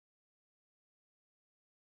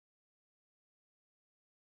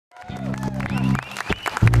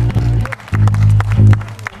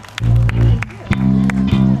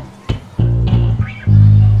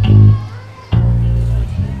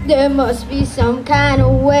There must be some kind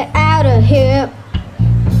of way out of here,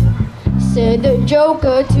 said the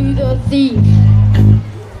joker to the thief.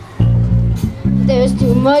 There's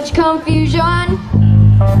too much confusion,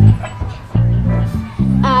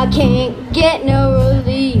 I can't get no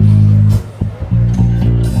relief.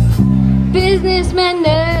 Businessmen,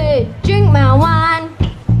 they drink my wine,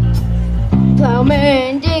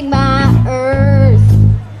 plowmen dig my earth.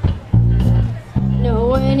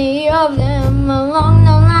 Know any of them along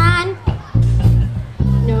the line?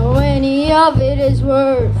 Know any of it is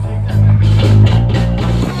worth?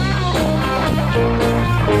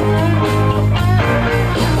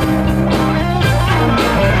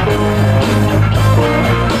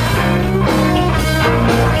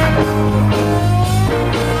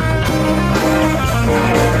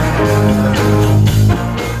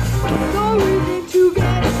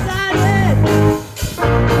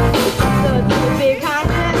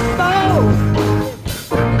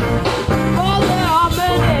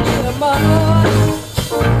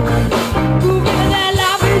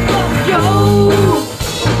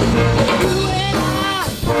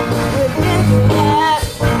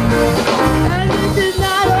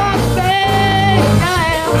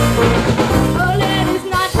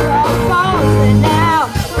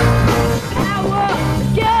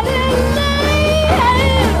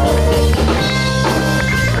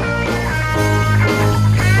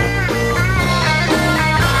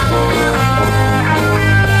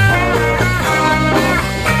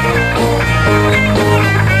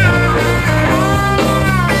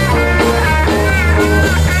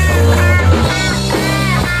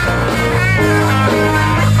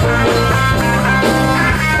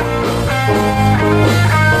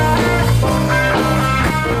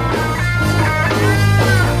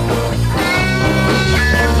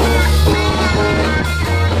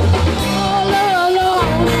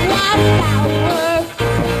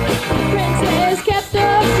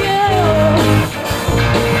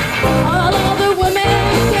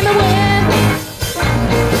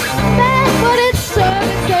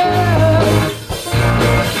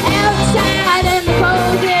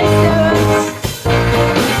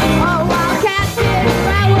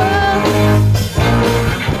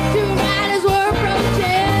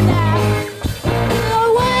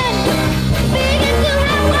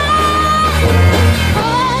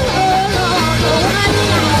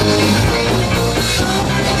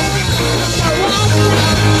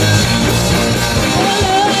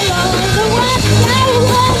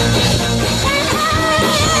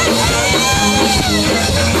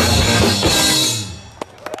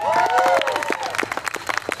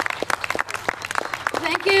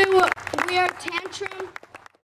 Thank you. We are Tantrum.